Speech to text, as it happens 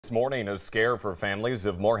This morning, a scare for families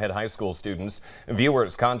of Moorhead High School students.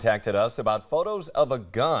 Viewers contacted us about photos of a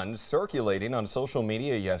gun circulating on social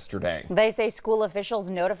media yesterday. They say school officials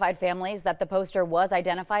notified families that the poster was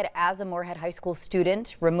identified as a Moorhead High School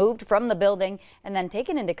student, removed from the building, and then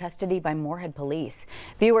taken into custody by Moorhead police.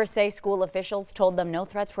 Viewers say school officials told them no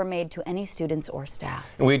threats were made to any students or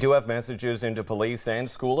staff. We do have messages into police and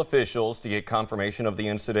school officials to get confirmation of the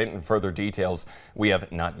incident and further details. We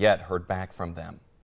have not yet heard back from them.